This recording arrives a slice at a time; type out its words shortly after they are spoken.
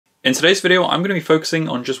In today's video, I'm going to be focusing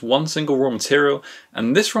on just one single raw material,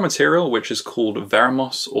 and this raw material, which is called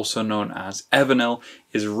Veramoss, also known as Evernyl,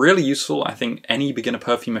 is really useful. I think any beginner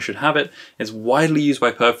perfumer should have it. It's widely used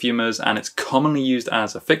by perfumers, and it's commonly used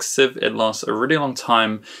as a fixative. It lasts a really long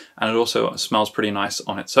time, and it also smells pretty nice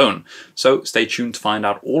on its own. So stay tuned to find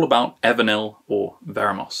out all about Evernyl or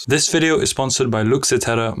Veramoss. This video is sponsored by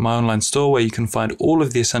Luxeterra, my online store where you can find all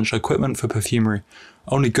of the essential equipment for perfumery.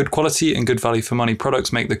 Only good quality and good value for money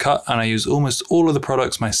products make the cut, and I use almost all of the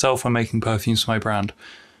products myself when making perfumes for my brand.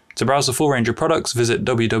 To browse the full range of products, visit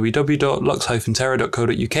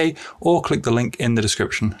www.lux-terra.co.uk or click the link in the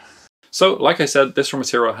description. So, like I said, this raw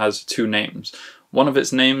material has two names. One of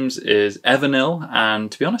its names is Evernyl,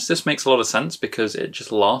 and to be honest, this makes a lot of sense because it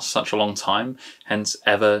just lasts such a long time, hence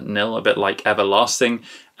Evernyl, a bit like everlasting.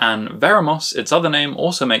 And Veramoss, its other name,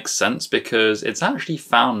 also makes sense because it's actually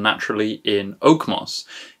found naturally in oak moss.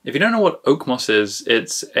 If you don't know what oak moss is,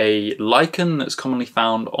 it's a lichen that's commonly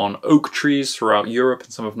found on oak trees throughout Europe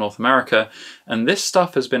and some of North America, and this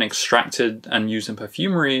stuff has been extracted and used in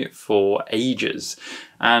perfumery for ages.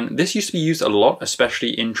 And this used to be used a lot,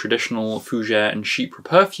 especially in traditional fougere and chypre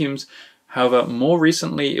perfumes. However, more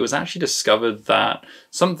recently, it was actually discovered that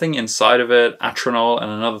something inside of it, atronol, and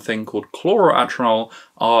another thing called chloroatronol,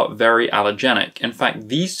 are very allergenic. In fact,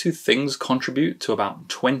 these two things contribute to about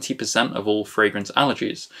 20% of all fragrance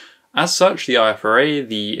allergies. As such, the IFRA,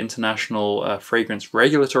 the International Fragrance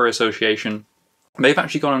Regulatory Association, they've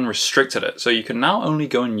actually gone and restricted it. So you can now only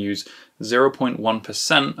go and use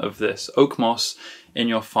 0.1% of this oak moss in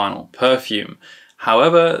your final perfume.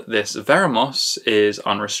 However, this Veramoss is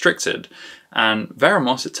unrestricted, and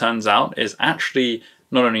Veramoss, it turns out, is actually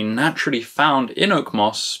not only naturally found in oak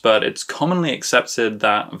moss, but it's commonly accepted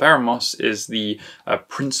that Veramoss is the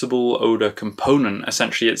principal odor component.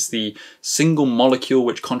 Essentially, it's the single molecule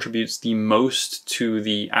which contributes the most to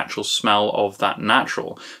the actual smell of that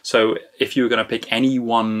natural. So if you were going to pick any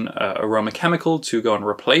one aroma chemical to go and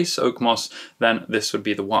replace oak moss, then this would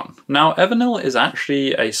be the one. Now, Evernyl is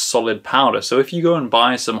actually a solid powder, so if you go and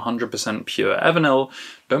buy some 100% pure Evernyl,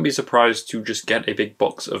 don't be surprised to just get a big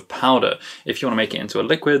box of powder. If you want to make it into a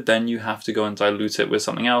liquid, then you have to go and dilute it with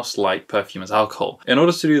something else like perfumer's alcohol. In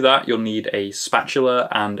order to do that, you'll need a spatula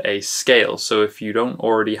and a scale. So if you don't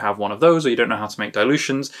already have one of those, or you don't know how to make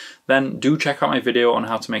dilutions, then do check out my video on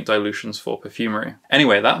how to make dilutions for perfumery.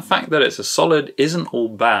 Anyway, that fact that it's a solid isn't all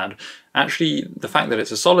bad. Actually, the fact that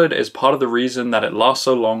it's a solid is part of the reason that it lasts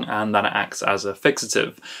so long and that it acts as a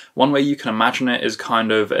fixative. One way you can imagine it is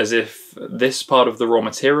kind of as if this part of the raw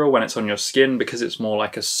material, when it's on your skin, because it's more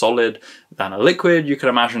like a solid than a liquid, you can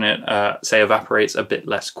imagine it, say, evaporates a bit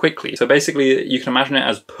less quickly. So basically, you can imagine it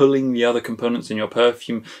as pulling the other components in your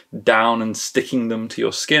perfume down and sticking them to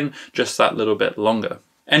your skin just that little bit longer.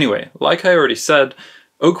 Anyway, like I already said,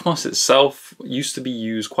 oak moss itself used to be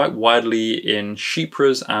used quite widely in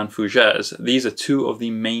chypres and fougères. These are two of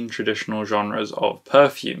the main traditional genres of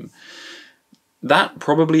perfume. That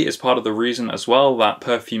probably is part of the reason as well that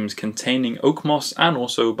perfumes containing oak moss, and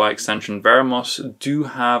also by extension Veramoss, do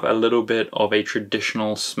have a little bit of a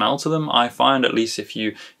traditional smell to them, I find, at least if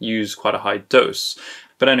you use quite a high dose.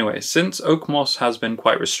 But anyway, since oak moss has been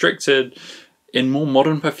quite restricted, in more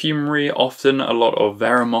modern perfumery, often a lot of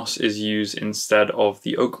Veramoss is used instead of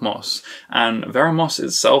the oak moss. And Veramoss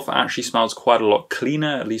itself actually smells quite a lot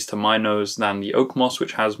cleaner, at least to my nose, than the oak moss,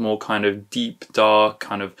 which has more kind of deep, dark,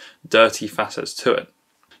 kind of dirty facets to it.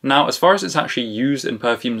 Now, as far as it's actually used in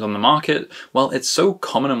perfumes on the market, well, it's so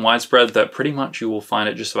common and widespread that pretty much you will find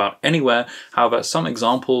it just about anywhere. However, some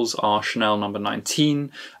examples are Chanel No.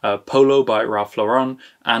 19, Polo by Ralph Lauren,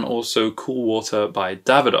 and also Cool Water by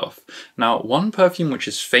Davidoff. Now, one perfume which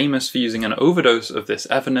is famous for using an overdose of this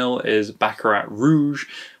Evernyl is Baccarat Rouge,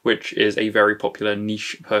 which is a very popular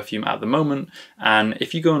niche perfume at the moment. And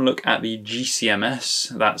if you go and look at the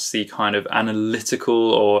GCMS, that's the kind of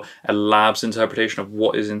analytical or a lab's interpretation of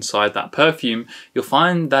what is inside that perfume, you'll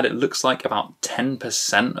find that it looks like about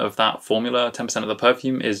 10% of that formula, 10% of the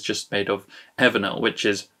perfume is just made of Evernyl, which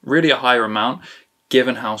is really a higher amount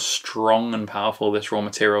given how strong and powerful this raw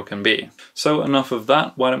material can be. So enough of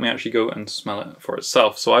that, why don't we actually go and smell it for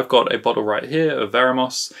itself. So I've got a bottle right here of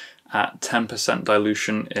Veramoss at 10%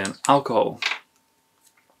 dilution in alcohol.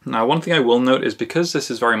 Now, one thing I will note is because this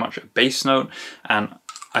is very much a base note, and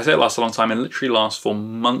I say it lasts a long time, it literally lasts for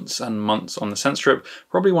months and months on the scent strip,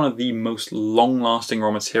 probably one of the most long-lasting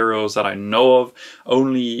raw materials that I know of.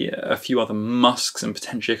 Only a few other musks and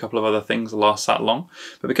potentially a couple of other things last that long.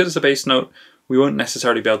 But because it's a base note, we won't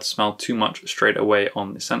necessarily be able to smell too much straight away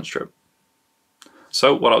on the scent strip.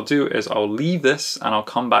 So what I'll do is I'll leave this and I'll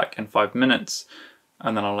come back in 5 minutes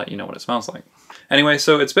and then I'll let you know what it smells like. Anyway,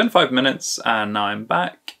 so it's been 5 minutes and now I'm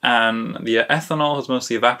back, and the ethanol has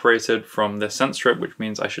mostly evaporated from the scent strip, which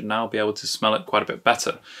means I should now be able to smell it quite a bit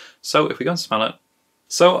better. So if we go and smell it.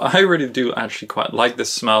 So I really do actually quite like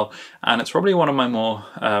this smell, and it's probably one of my more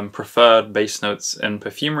preferred base notes in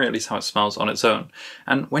perfumery, at least how it smells on its own.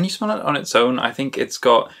 And when you smell it on its own, I think it's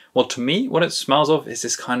got, well, to me, what it smells of is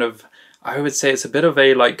this kind of, I would say it's a bit of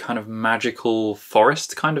a like kind of magical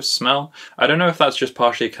forest kind of smell. I don't know if that's just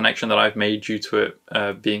partially a connection that I've made due to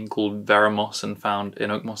it being called Veramoss and found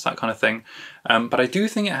in oak moss, that kind of thing. But I do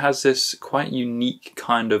think it has this quite unique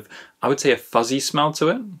kind of, I would say, a fuzzy smell to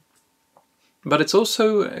it. But it's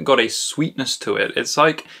also got a sweetness to it. It's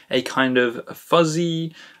like a kind of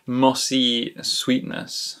fuzzy, mossy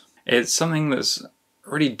sweetness. It's something that's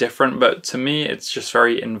really different, but to me it's just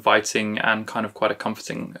very inviting and kind of quite a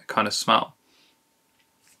comforting kind of smell.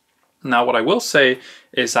 Now what I will say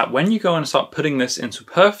is that when you go and start putting this into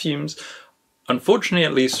perfumes, unfortunately,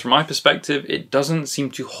 at least from my perspective, it doesn't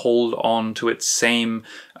seem to hold on to its same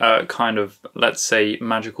kind of, let's say,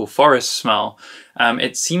 magical forest smell.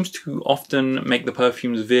 It seems to often make the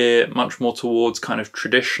perfumes veer much more towards kind of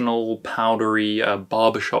traditional, powdery,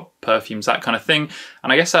 barbershop perfumes, that kind of thing.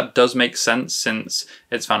 And I guess that does make sense since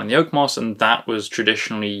it's found in the oak moss, and that was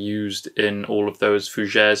traditionally used in all of those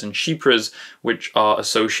fougères and chypres, which are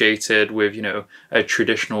associated with, you know, a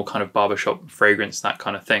traditional kind of barbershop fragrance, that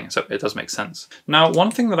kind of thing. So it does make sense. Now, one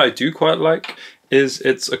thing that I do quite like is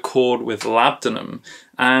its accord with labdanum,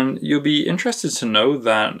 and you'll be interested to know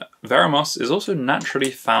that Veramoss is also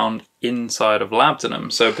naturally found inside of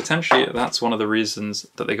labdanum, so potentially that's one of the reasons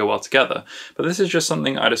that they go well together. But this is just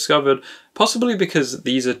something I discovered, possibly because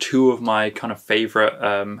these are two of my kind of favorite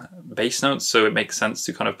base notes, so it makes sense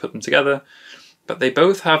to kind of put them together. But they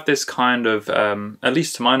both have this kind of, at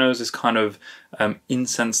least to my nose, this kind of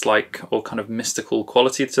incense-like or kind of mystical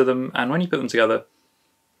quality to them, and when you put them together,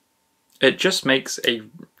 it just makes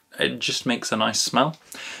a nice smell.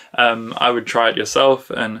 I would try it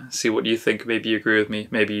yourself and see what you think. Maybe you agree with me,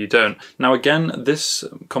 maybe you don't. Now again, this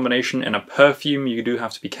combination in a perfume, you do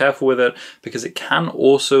have to be careful with it because it can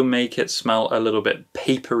also make it smell a little bit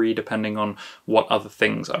papery depending on what other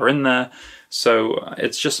things are in there. So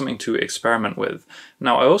it's just something to experiment with.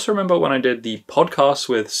 Now, I also remember when I did the podcast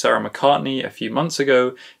with Sarah McCartney a few months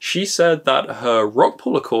ago, she said that her rock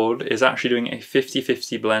pool accord is actually doing a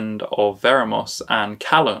 50-50 blend of Veramoss and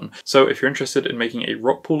Cologne. So if you're interested in making a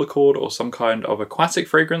rock pool accord or some kind of aquatic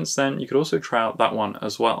fragrance, then you could also try out that one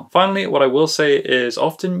as well. Finally, what I will say is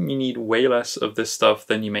often you need way less of this stuff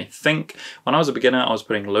than you may think. When I was a beginner, I was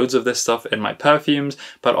putting loads of this stuff in my perfumes,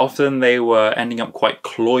 but often they were ending up quite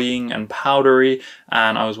cloying and powdery,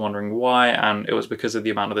 and I was wondering why, and it was because of the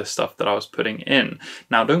amount of this stuff that I was putting in.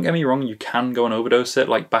 Now, don't get me wrong, you can go and overdose it.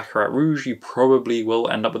 Like Baccarat Rouge, you probably will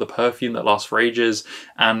end up with a perfume that lasts for ages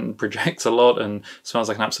and projects a lot and smells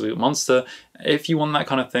like an absolute monster. If you want that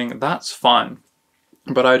kind of thing, that's fine.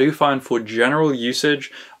 But I do find for general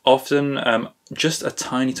usage, often just a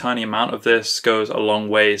tiny amount of this goes a long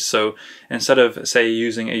way. So instead of, say,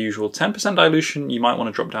 using a usual 10% dilution, you might want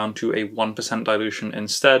to drop down to a 1% dilution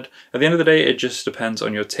instead. At the end of the day, it just depends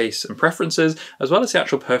on your tastes and preferences, as well as the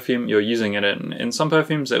actual perfume you're using it in. In some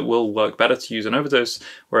perfumes, it will work better to use an overdose,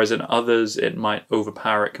 whereas in others, it might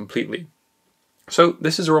overpower it completely. So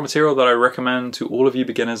this is a raw material that I recommend to all of you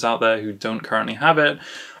beginners out there who don't currently have it.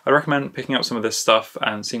 I recommend picking up some of this stuff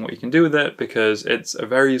and seeing what you can do with it because it's a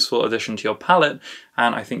very useful addition to your palette,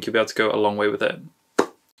 and I think you'll be able to go a long way with it.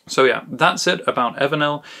 So yeah, that's it about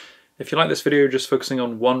Evernyl. If you like this video just focusing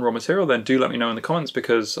on one raw material, then do let me know in the comments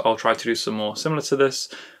because I'll try to do some more similar to this.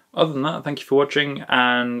 Other than that, thank you for watching,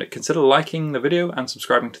 and consider liking the video and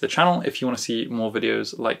subscribing to the channel if you want to see more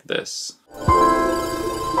videos like this.